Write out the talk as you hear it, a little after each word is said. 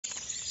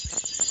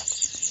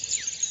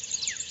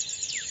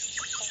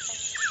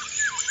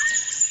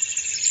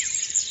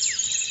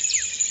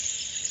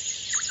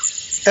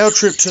Our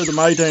trip to the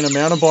Maydena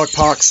Mountain Bike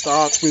Park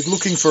starts with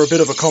looking for a bit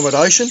of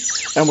accommodation,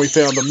 and we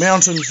found a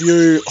Mountain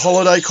View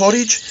holiday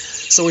cottage.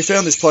 So we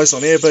found this place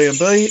on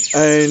Airbnb,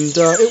 and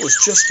it was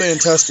just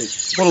fantastic.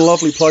 What a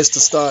lovely place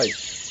to stay.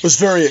 It was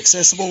very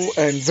accessible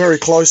and very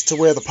close to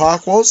where the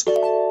park was.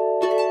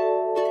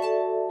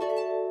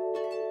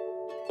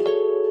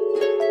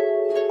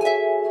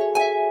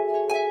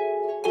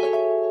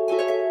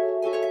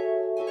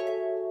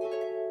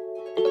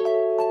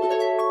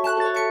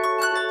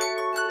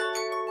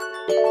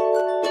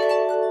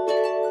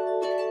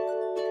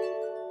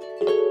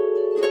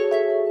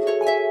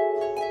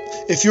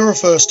 If you're a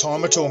first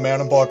timer to a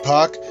mountain bike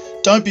park,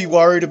 don't be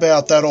worried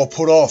about that or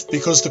put off,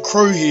 because the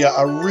crew here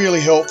are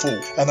really helpful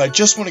and they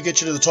just want to get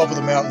you to the top of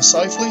the mountain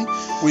safely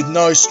with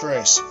no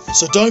stress.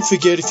 So don't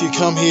forget, if you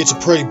come here to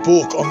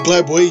pre-book, I'm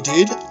glad we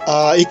did.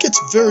 It gets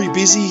very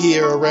busy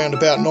here around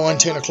about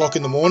 9-10 o'clock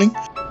in the morning.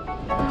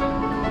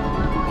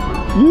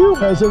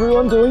 How's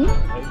everyone doing?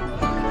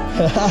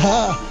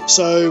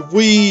 So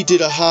we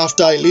did a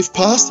half-day lift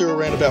pass. They're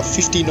around about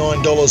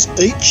 $59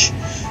 each.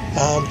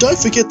 Don't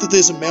forget that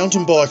there's a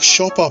mountain bike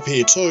shop up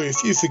here too.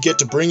 If you forget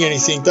to bring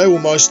anything, they will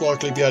most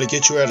likely be able to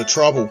get you out of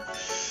trouble.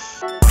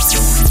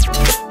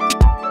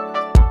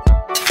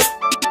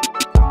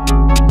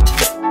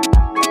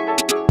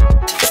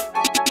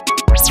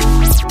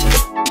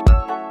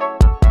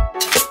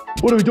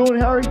 What are we doing,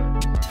 Harry?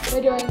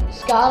 We're doing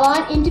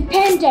Skyline into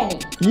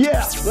Pandemic.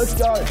 Yeah, let's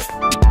go.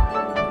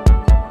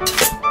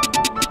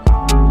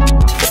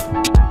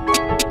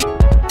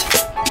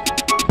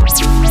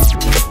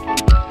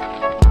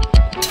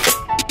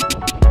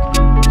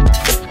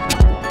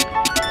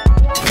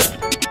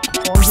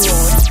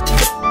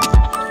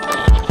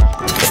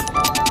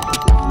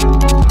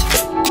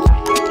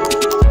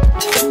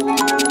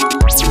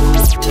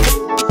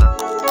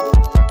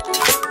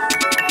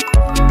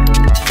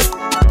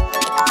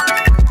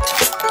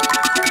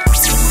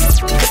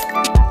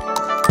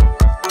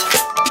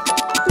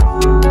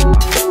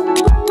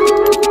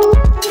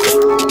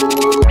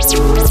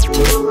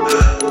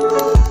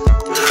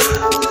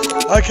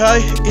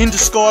 Okay, into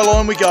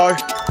Skyline we go.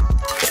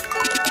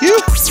 Phew.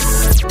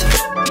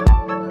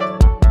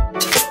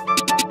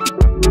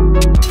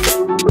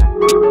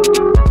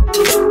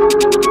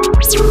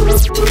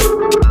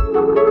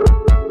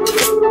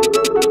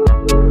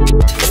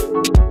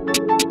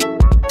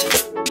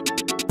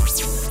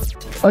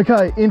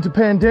 Okay, into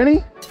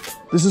Pandeni.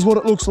 This is what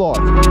it looks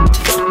like.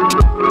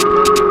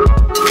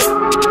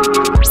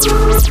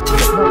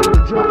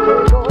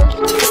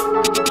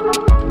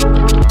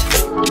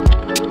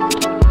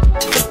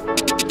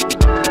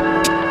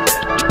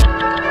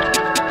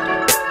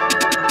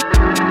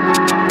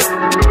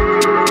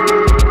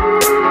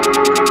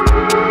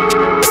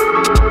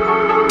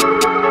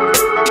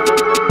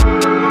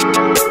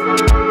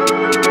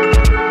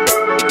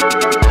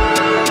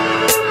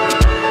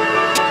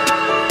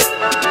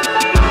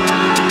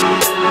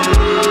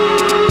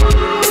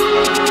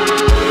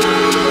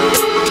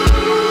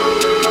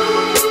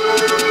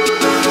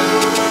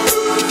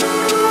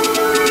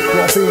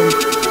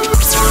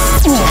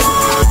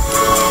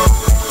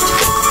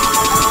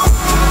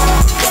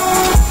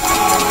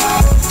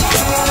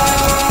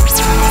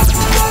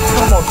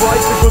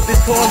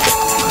 This time.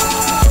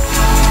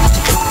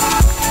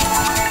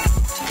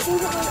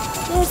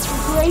 There's the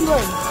green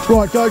room.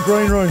 Right, go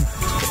green room.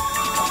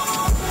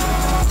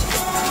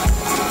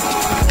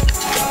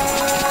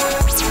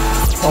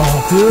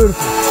 Oh,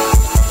 beautiful.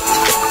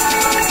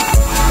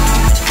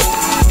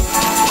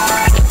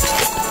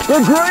 The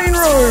green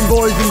room,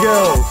 boys and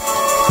girls.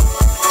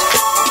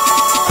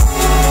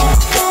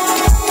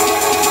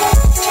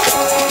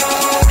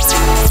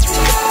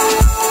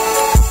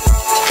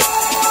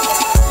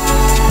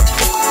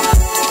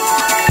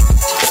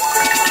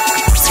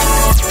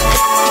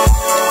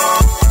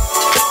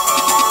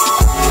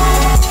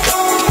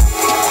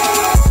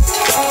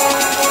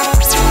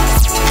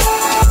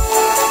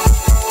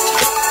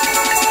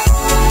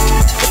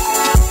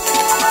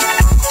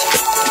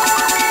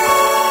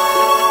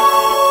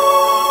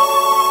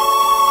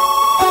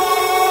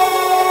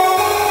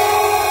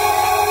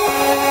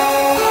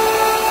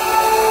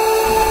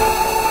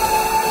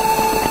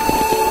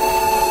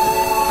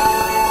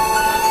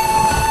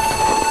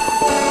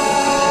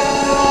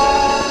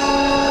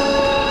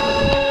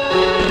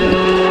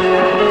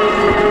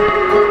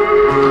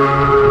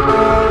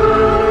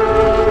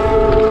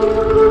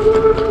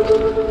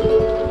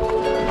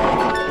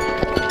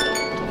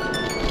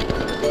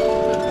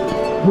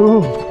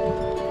 Ooh.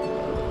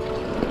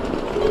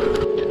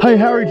 Hey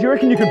Harry, do you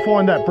reckon you can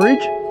find that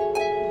bridge?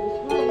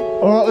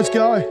 All right, let's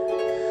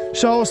go.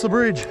 Show us the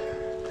bridge.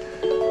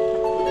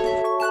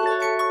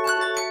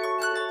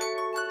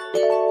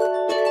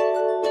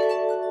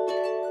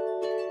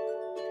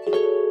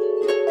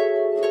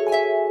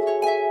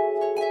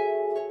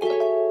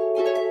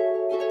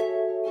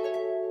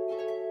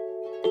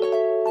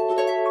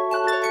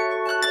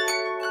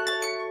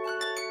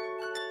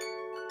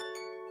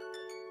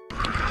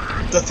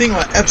 The thing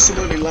I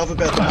absolutely love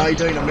about the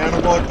Maydena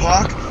Mountain Bike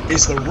Park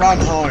is the run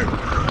home.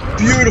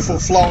 beautiful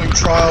flowing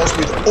trails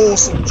with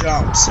awesome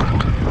jumps.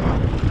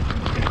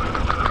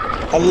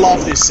 I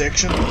love this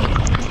section.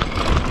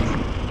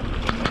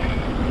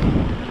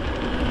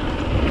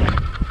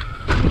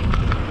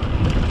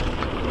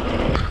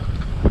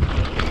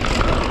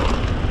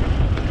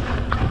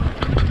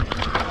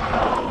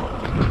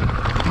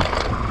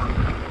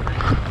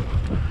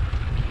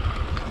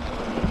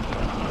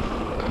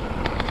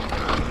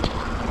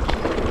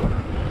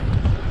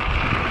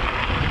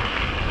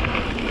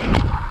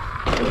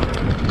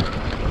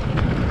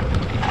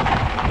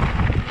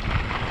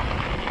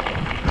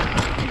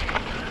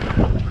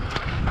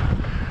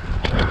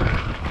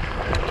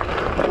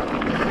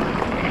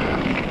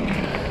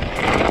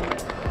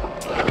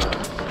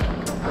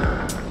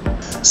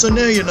 So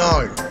now you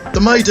know, the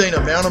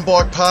Maydena Mountain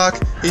Bike Park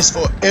is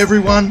for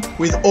everyone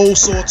with all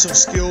sorts of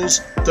skills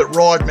that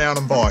ride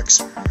mountain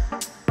bikes.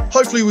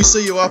 Hopefully we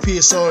see you up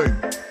here soon.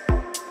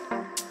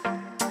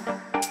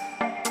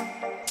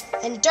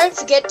 And don't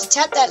forget to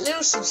tap that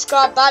little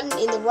subscribe button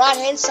in the right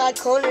hand side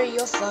corner of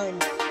your phone.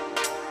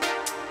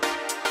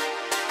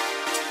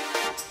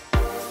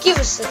 Give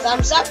us the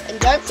thumbs up and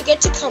don't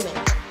forget to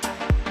comment.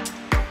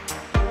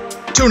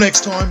 Till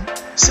next time,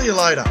 see you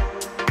later.